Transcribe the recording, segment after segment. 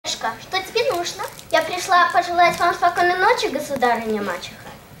пришла пожелать вам спокойной ночи, государыня мачеха.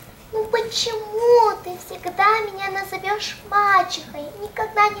 Ну почему ты всегда меня назовешь мачехой,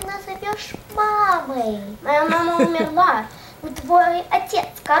 никогда не назовешь мамой? Моя мама умерла, но твой отец,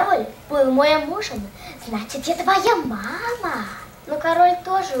 король, был моим мужем. Значит, я твоя мама. Но король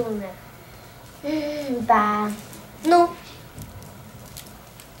тоже умер. Да. Ну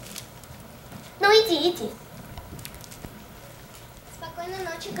иди. Спокойной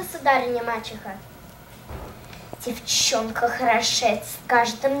ночи, государыня мачеха. Девчонка хорошеет с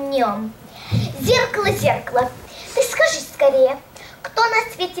каждым днем. Зеркало, зеркало, ты скажи скорее, кто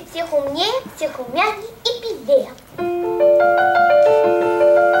на свете всех умнее, всех умнее и певее?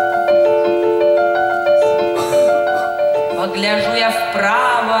 Погляжу я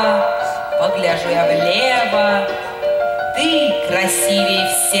вправо, погляжу я влево. Ты красивее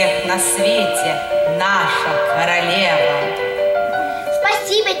всех на свете, наша королева.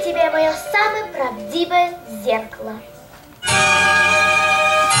 Спасибо тебе, мое самое правдивое зеркало.